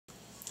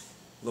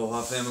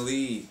Aloha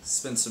family,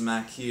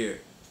 Spencer-Mack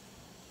here.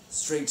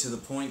 Straight to the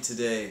point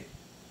today.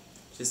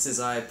 Just as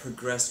I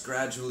progressed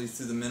gradually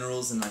through the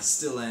minerals, and I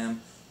still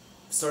am,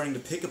 starting to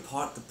pick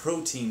apart the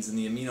proteins and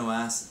the amino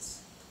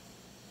acids.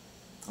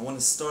 I want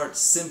to start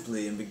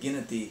simply and begin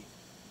at the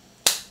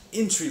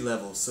entry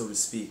level, so to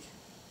speak.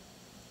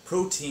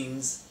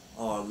 Proteins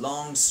are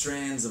long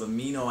strands of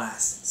amino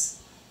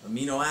acids.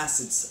 Amino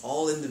acids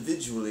all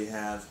individually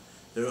have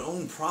their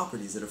own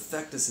properties that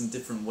affect us in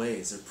different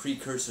ways. They're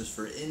precursors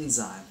for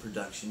enzyme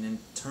production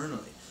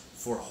internally,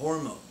 for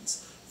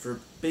hormones, for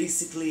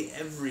basically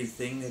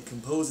everything that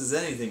composes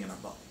anything in our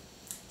body.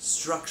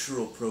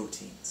 Structural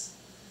proteins.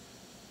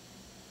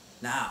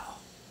 Now,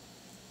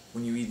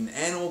 when you eat an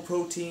animal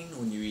protein,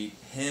 when you eat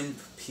hemp,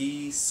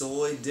 pea,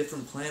 soy,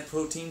 different plant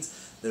proteins,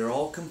 they're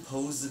all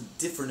composed of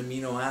different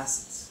amino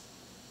acids.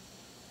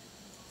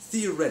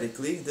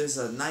 Theoretically, there's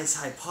a nice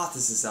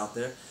hypothesis out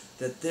there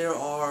that there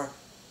are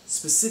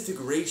specific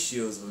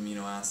ratios of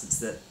amino acids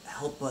that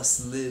help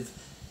us live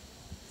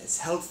as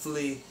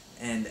healthfully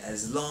and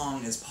as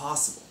long as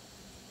possible.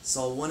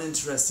 Saw one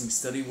interesting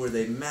study where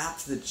they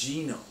mapped the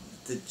genome,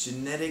 the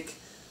genetic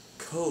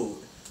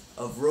code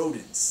of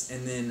rodents,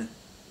 and then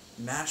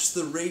matched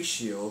the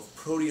ratio of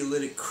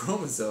proteolytic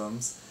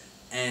chromosomes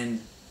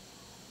and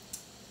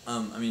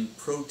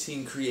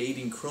protein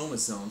creating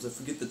chromosomes, I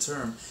forget the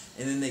term,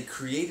 and then they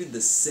created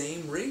the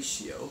same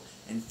ratio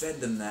and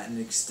fed them that, and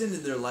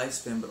extended their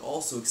lifespan, but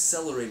also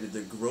accelerated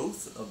the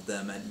growth of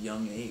them at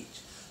young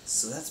age.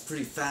 So that's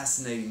pretty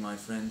fascinating, my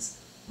friends.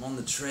 I'm on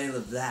the trail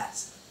of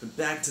that. But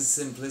back to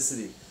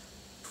simplicity.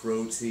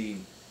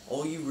 Protein.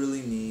 All you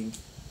really need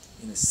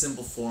in a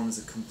simple form is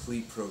a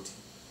complete protein.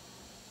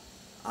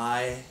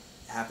 I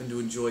happen to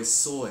enjoy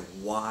soy.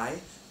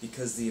 Why?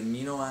 Because the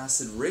amino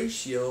acid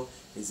ratio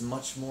is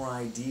much more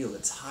ideal.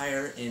 It's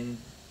higher in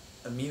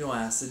amino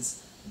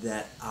acids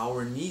that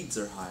our needs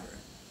are higher in.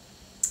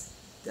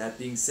 That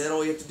being said,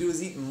 all you have to do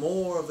is eat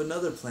more of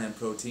another plant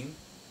protein,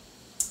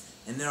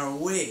 and there are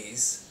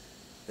ways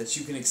that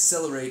you can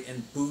accelerate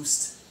and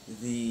boost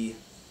the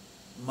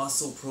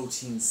muscle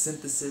protein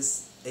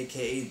synthesis,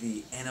 aka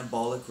the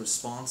anabolic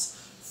response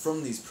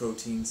from these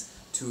proteins,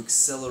 to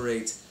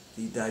accelerate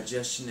the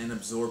digestion and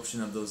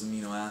absorption of those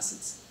amino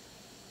acids.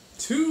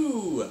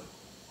 2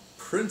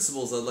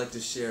 principles I'd like to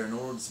share in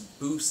order to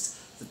boost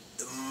the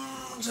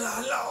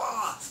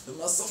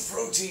muscle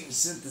protein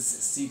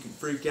synthesis, so you can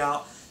freak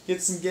out,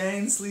 get some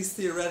gains, at least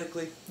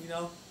theoretically. You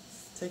know,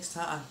 takes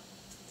time.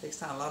 Takes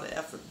time, a lot of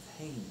effort,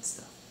 pain and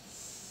stuff.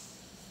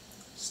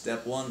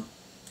 Step 1: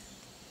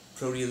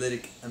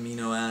 proteolytic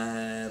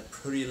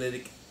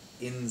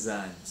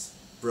enzymes,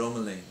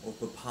 bromelain or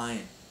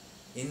papain.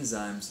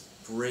 Enzymes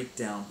break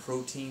down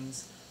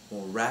proteins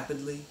more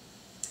rapidly.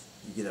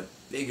 You get a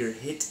bigger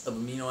hit of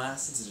amino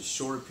acids at a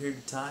shorter period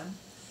of time,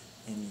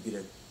 and you get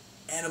an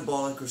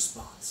anabolic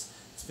response.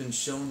 It's been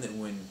shown that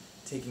when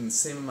taking the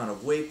same amount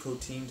of whey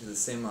protein to the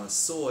same amount of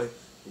soy,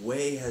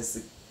 whey has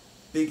the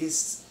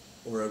biggest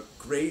or a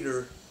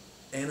greater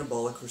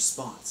anabolic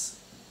response.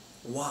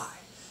 Why?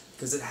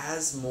 Because it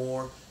has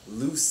more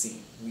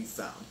leucine, we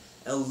found.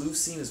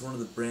 L-leucine is one of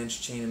the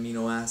branched chain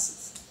amino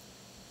acids.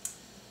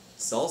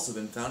 It's also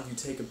been found if you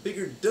take a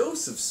bigger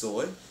dose of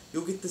soy,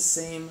 you'll get the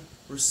same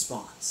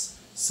response.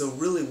 So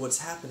really what's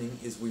happening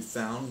is we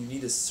found you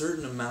need a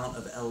certain amount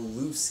of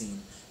L-leucine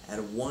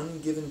at one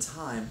given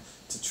time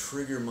to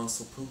trigger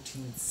muscle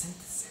protein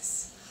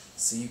synthesis.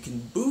 So you can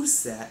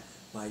boost that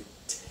by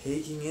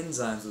taking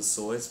enzymes with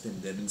soy. It's been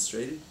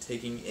demonstrated.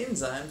 Taking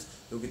enzymes,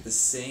 you'll get the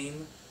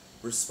same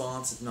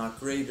response, if not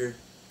greater,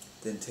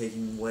 than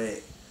taking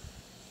whey.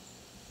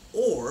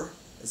 Or,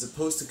 as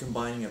opposed to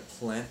combining a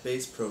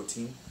plant-based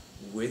protein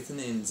with an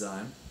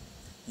enzyme,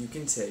 you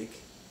can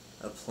take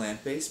a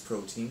plant-based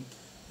protein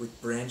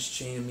with branched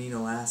chain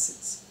amino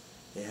acids.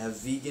 They have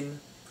vegan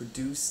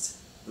produced,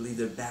 I believe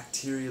they're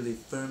bacterially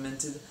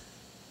fermented,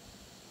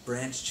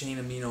 branched chain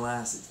amino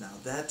acids. Now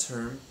that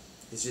term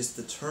is just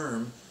the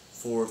term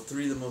for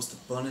 3 of the most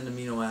abundant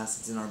amino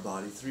acids in our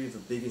body, 3 of the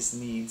biggest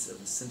needs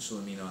of essential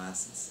amino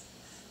acids.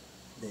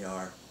 They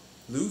are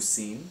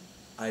leucine,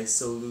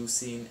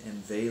 isoleucine,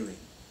 and valine.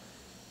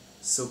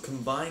 So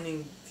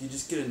combining, if you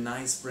just get a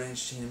nice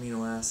branched chain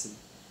amino acid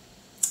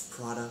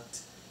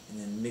product and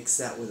then mix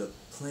that with a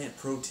plant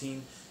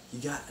protein, you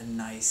got a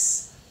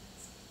nice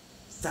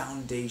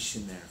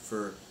foundation there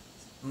for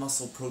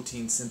muscle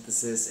protein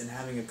synthesis and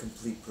having a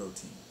complete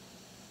protein.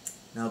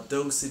 Now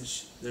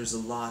dosage, there's a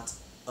lot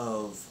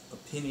of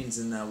opinions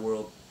in that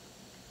world.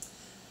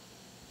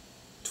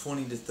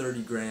 20 to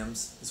 30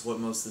 grams is what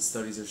most of the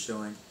studies are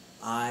showing.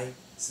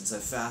 Since I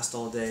fast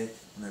all day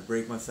and I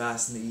break my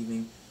fast in the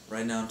evening,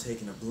 right now I'm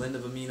taking a blend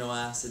of amino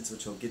acids,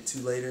 which I'll get to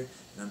later,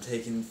 and I'm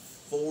taking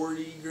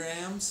 40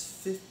 grams,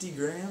 50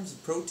 grams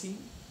of protein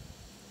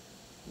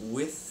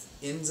with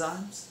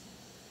enzymes.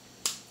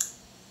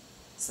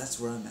 So that's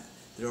where I'm at.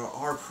 There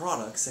are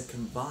products that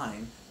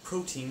combine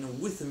protein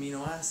with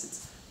amino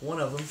acids. One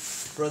of them,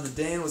 Brother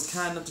Dan was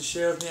kind enough to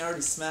share with me. I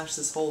already smashed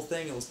this whole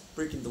thing. It was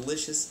freaking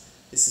delicious.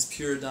 This is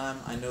Puridyme.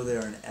 I know they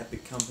are an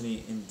epic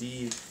company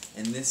indeed,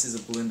 and this is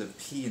a blend of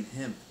pea and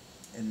hemp,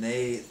 and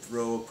they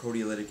throw a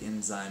proteolytic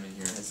enzyme in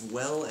here, as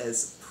well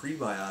as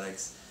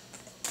prebiotics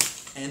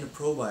and a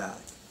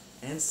probiotic,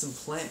 and some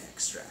plant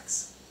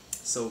extracts.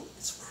 So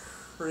it's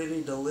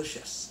pretty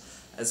delicious.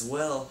 As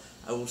well,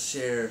 I will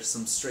share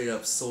some straight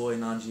up soy,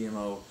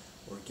 non-GMO,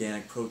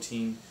 organic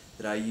protein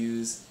that I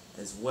use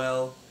as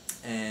well,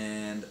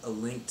 and a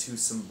link to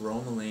some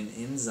bromelain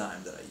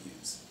enzyme that I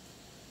use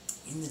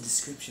in the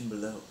description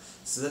below.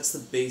 So that's the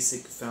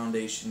basic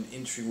foundation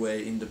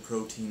entryway into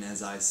protein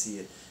as I see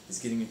it, is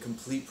getting a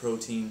complete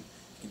protein.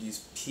 You could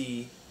use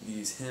pea, you could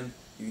use hemp,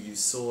 you could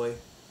use soy.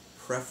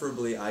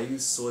 Preferably I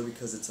use soy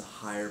because it's a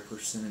higher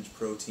percentage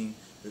protein.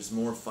 There's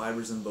more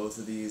fibers in both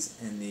of these,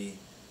 and the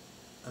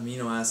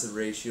amino acid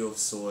ratio of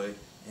soy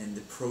and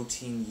the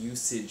protein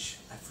usage,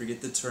 I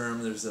forget the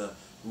term, there's a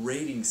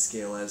rating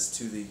scale as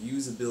to the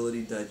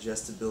usability,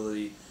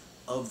 digestibility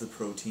of the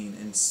protein,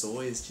 and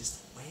soy is just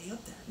way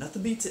up there.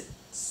 Nothing beats it.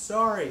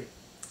 Sorry,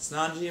 it's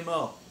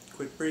non-GMO.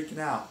 Quit freaking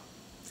out.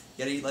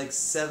 You gotta eat like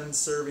 7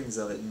 servings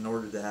of it in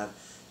order to have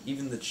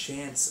even the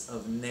chance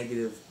of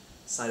negative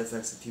side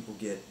effects that people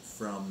get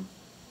from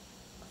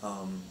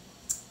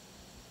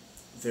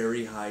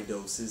very high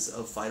doses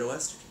of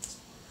phytoestrogens.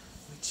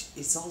 Which,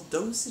 it's all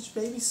dosage,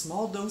 baby.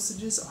 Small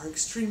dosages are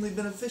extremely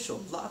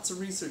beneficial. Lots of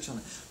research on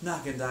it. I'm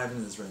not going to dive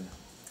into this right now.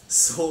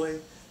 Soy,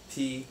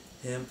 pea,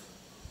 hemp.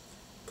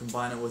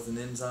 Combine it with an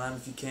enzyme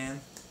if you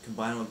can.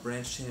 Combine it with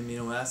branched chain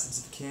amino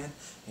acids if you can.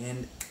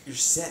 And you're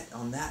set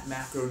on that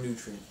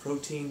macronutrient.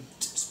 Protein,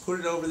 just put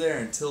it over there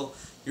until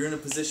you're in a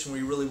position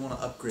where you really want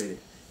to upgrade it.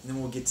 And then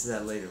we'll get to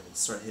that later. We'll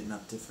start hitting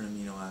up different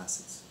amino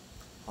acids.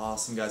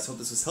 Awesome, guys. Hope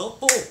this was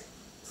helpful.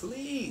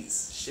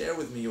 Please share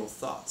with me your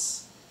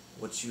thoughts.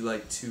 What you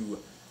like to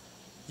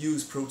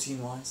use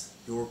protein-wise,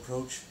 your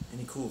approach,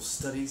 any cool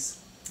studies.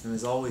 And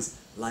as always,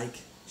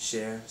 like,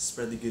 share,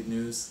 spread the good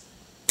news.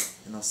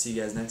 And I'll see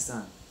you guys next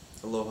time.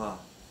 Aloha.